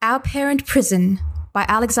Our Parent Prison by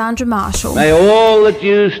Alexandra Marshall. May all that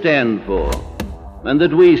you stand for and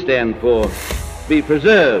that we stand for be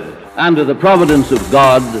preserved under the providence of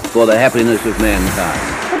God for the happiness of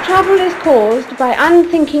mankind. The trouble is caused by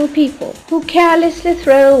unthinking people who carelessly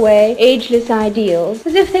throw away ageless ideals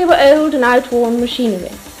as if they were old and outworn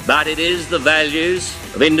machinery. But it is the values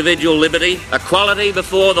of individual liberty, equality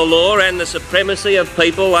before the law and the supremacy of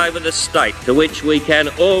people over the state to which we can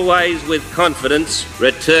always with confidence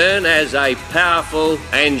return as a powerful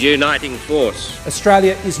and uniting force.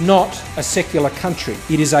 Australia is not a secular country.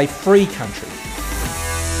 It is a free country.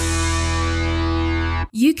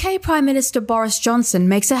 UK Prime Minister Boris Johnson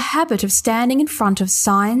makes a habit of standing in front of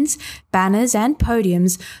signs, banners and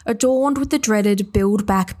podiums adorned with the dreaded Build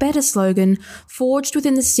Back Better slogan forged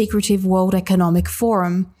within the secretive World Economic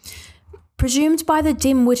Forum. Presumed by the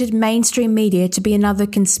dim-witted mainstream media to be another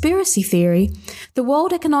conspiracy theory, the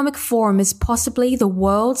World Economic Forum is possibly the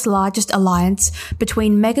world's largest alliance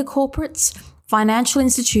between megacorporates, financial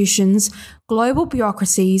institutions, global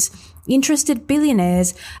bureaucracies, interested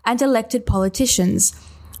billionaires, and elected politicians.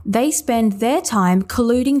 They spend their time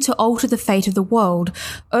colluding to alter the fate of the world,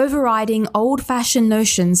 overriding old-fashioned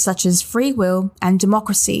notions such as free will and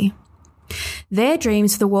democracy. Their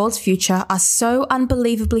dreams for the world's future are so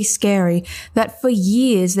unbelievably scary that for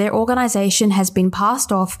years their organisation has been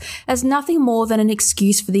passed off as nothing more than an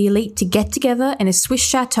excuse for the elite to get together in a Swiss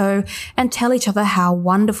chateau and tell each other how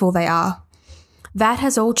wonderful they are. That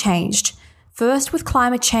has all changed. First with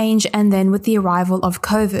climate change and then with the arrival of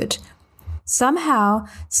COVID. Somehow,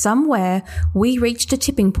 somewhere, we reached a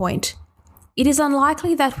tipping point. It is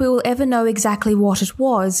unlikely that we will ever know exactly what it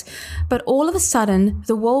was, but all of a sudden,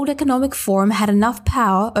 the World Economic Forum had enough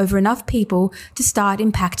power over enough people to start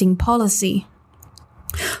impacting policy.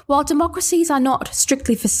 While democracies are not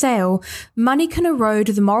strictly for sale, money can erode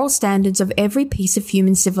the moral standards of every piece of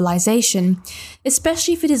human civilization,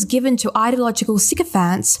 especially if it is given to ideological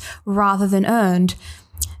sycophants rather than earned.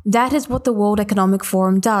 That is what the World Economic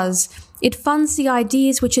Forum does. It funds the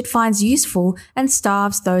ideas which it finds useful and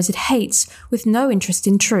starves those it hates, with no interest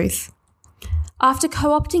in truth. After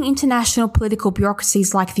co-opting international political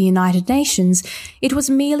bureaucracies like the United Nations, it was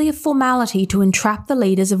merely a formality to entrap the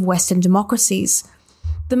leaders of Western democracies.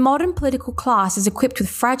 The modern political class is equipped with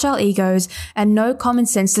fragile egos and no common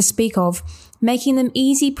sense to speak of, making them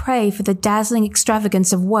easy prey for the dazzling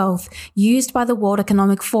extravagance of wealth used by the World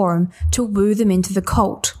Economic Forum to woo them into the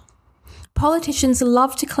cult. Politicians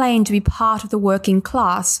love to claim to be part of the working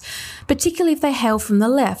class, particularly if they hail from the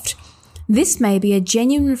left. This may be a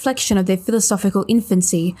genuine reflection of their philosophical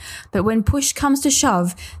infancy, but when push comes to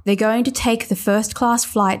shove, they're going to take the first-class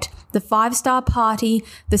flight, the five-star party,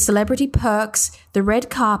 the celebrity perks, the red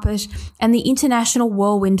carpet, and the international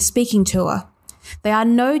whirlwind speaking tour. They are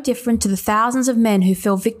no different to the thousands of men who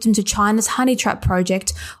fell victim to China's honey trap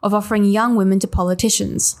project of offering young women to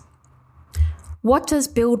politicians. What does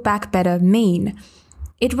Build Back Better mean?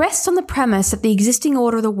 It rests on the premise that the existing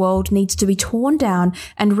order of the world needs to be torn down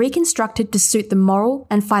and reconstructed to suit the moral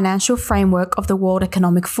and financial framework of the World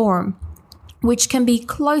Economic Forum, which can be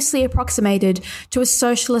closely approximated to a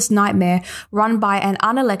socialist nightmare run by an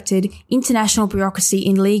unelected international bureaucracy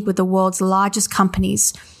in league with the world's largest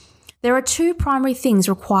companies. There are two primary things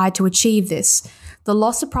required to achieve this: the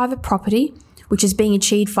loss of private property, which is being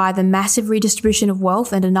achieved via the massive redistribution of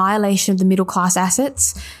wealth and annihilation of the middle-class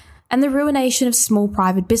assets, and the ruination of small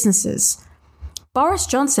private businesses. Boris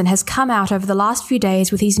Johnson has come out over the last few days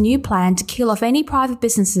with his new plan to kill off any private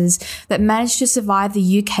businesses that manage to survive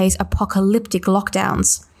the UK's apocalyptic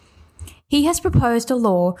lockdowns. He has proposed a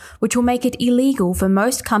law which will make it illegal for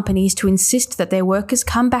most companies to insist that their workers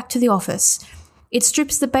come back to the office. It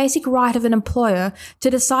strips the basic right of an employer to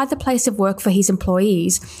decide the place of work for his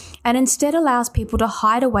employees, and instead allows people to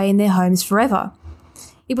hide away in their homes forever.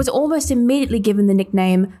 It was almost immediately given the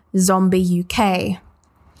nickname Zombie UK.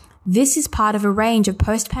 This is part of a range of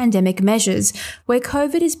post-pandemic measures where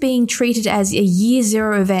COVID is being treated as a year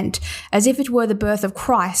zero event, as if it were the birth of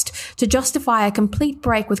Christ, to justify a complete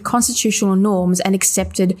break with constitutional norms and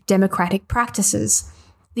accepted democratic practices.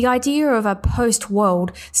 The idea of a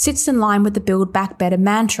post-world sits in line with the Build Back Better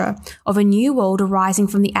mantra of a new world arising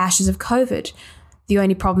from the ashes of COVID. The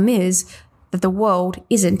only problem is that the world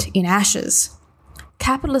isn't in ashes.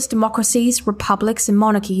 Capitalist democracies, republics and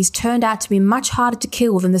monarchies turned out to be much harder to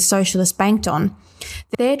kill than the socialists banked on.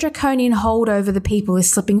 Their draconian hold over the people is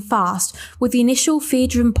slipping fast, with the initial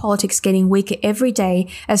fear-driven politics getting weaker every day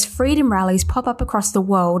as freedom rallies pop up across the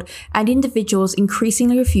world and individuals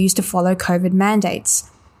increasingly refuse to follow COVID mandates.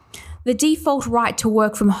 The default right to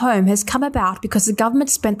work from home has come about because the government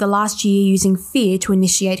spent the last year using fear to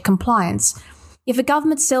initiate compliance. If a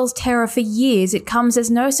government sells terror for years, it comes as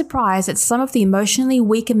no surprise that some of the emotionally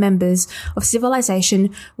weaker members of civilization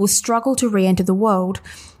will struggle to re-enter the world.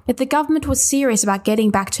 If the government was serious about getting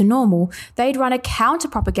back to normal, they'd run a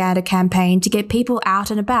counter-propaganda campaign to get people out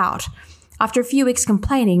and about. After a few weeks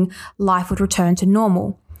complaining, life would return to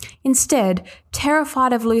normal. Instead,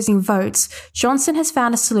 terrified of losing votes, Johnson has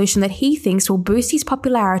found a solution that he thinks will boost his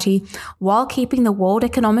popularity while keeping the World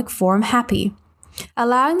Economic Forum happy.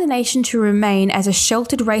 Allowing the nation to remain as a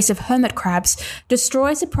sheltered race of hermit crabs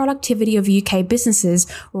destroys the productivity of UK businesses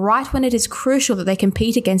right when it is crucial that they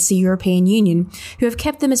compete against the European Union, who have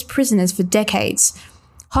kept them as prisoners for decades.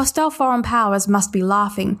 Hostile foreign powers must be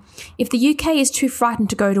laughing. If the UK is too frightened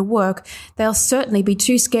to go to work, they'll certainly be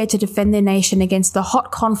too scared to defend their nation against the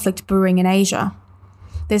hot conflict brewing in Asia.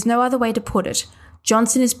 There's no other way to put it.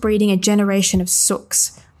 Johnson is breeding a generation of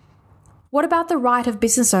sooks. What about the right of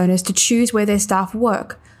business owners to choose where their staff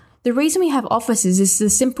work? The reason we have offices is the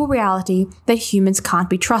simple reality that humans can't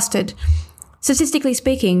be trusted. Statistically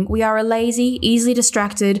speaking, we are a lazy, easily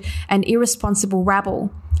distracted, and irresponsible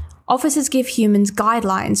rabble. Offices give humans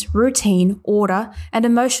guidelines, routine, order, and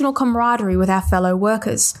emotional camaraderie with our fellow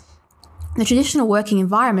workers. The traditional working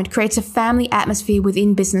environment creates a family atmosphere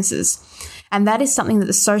within businesses, and that is something that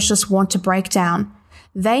the socialists want to break down.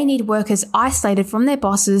 They need workers isolated from their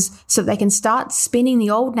bosses so they can start spinning the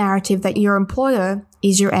old narrative that your employer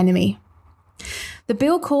is your enemy. The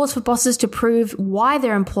bill calls for bosses to prove why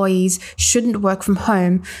their employees shouldn't work from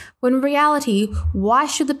home, when in reality, why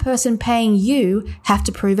should the person paying you have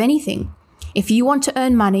to prove anything? If you want to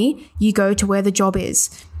earn money, you go to where the job is.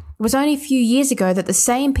 It was only a few years ago that the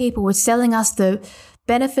same people were selling us the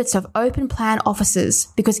benefits of open plan offices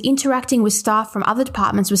because interacting with staff from other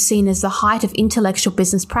departments was seen as the height of intellectual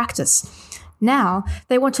business practice. Now,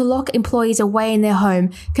 they want to lock employees away in their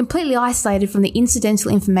home, completely isolated from the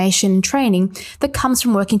incidental information and training that comes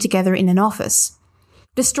from working together in an office.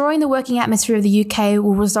 Destroying the working atmosphere of the UK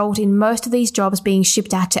will result in most of these jobs being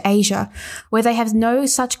shipped out to Asia, where they have no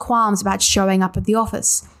such qualms about showing up at the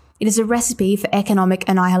office. It is a recipe for economic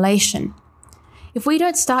annihilation. If we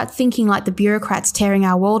don't start thinking like the bureaucrats tearing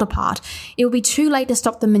our world apart, it will be too late to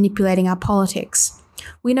stop them manipulating our politics.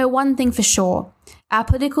 We know one thing for sure. Our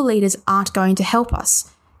political leaders aren't going to help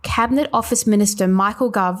us. Cabinet Office Minister Michael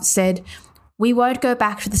Gove said, "We won't go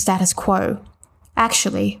back to the status quo."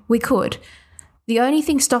 Actually, we could. The only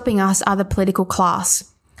thing stopping us are the political class.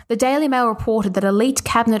 The Daily Mail reported that a leaked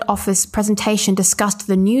Cabinet Office presentation discussed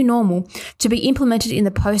the new normal to be implemented in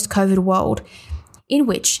the post-COVID world, in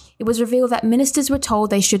which it was revealed that ministers were told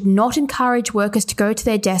they should not encourage workers to go to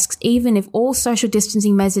their desks even if all social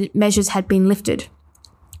distancing measures had been lifted.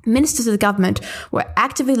 Ministers of the government were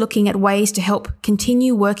actively looking at ways to help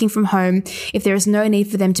continue working from home if there is no need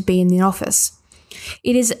for them to be in the office.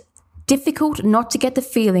 It is difficult not to get the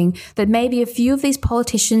feeling that maybe a few of these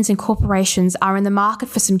politicians and corporations are in the market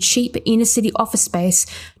for some cheap inner-city office space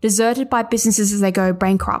deserted by businesses as they go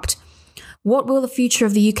bankrupt. What will the future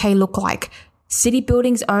of the UK look like? City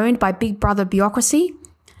buildings owned by Big Brother bureaucracy?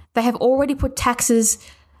 They have already put taxes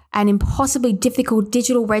and impossibly difficult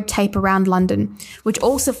digital red tape around London, which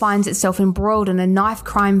also finds itself embroiled in a knife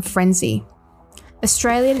crime frenzy.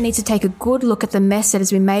 Australia needs to take a good look at the mess that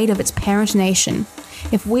has been made of its parent nation.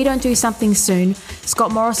 If we don't do something soon,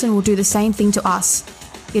 Scott Morrison will do the same thing to us.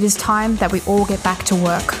 It is time that we all get back to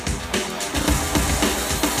work.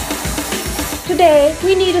 Today,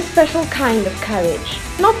 we need a special kind of courage.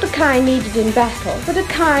 Not the kind needed in battle, but a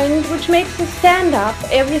kind which makes us stand up for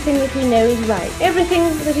everything that we know is right, everything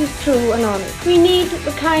that is true and honest. We need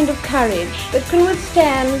the kind of courage that can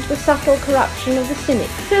withstand the subtle corruption of the cynic,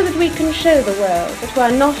 so that we can show the world that we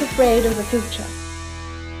are not afraid of the future.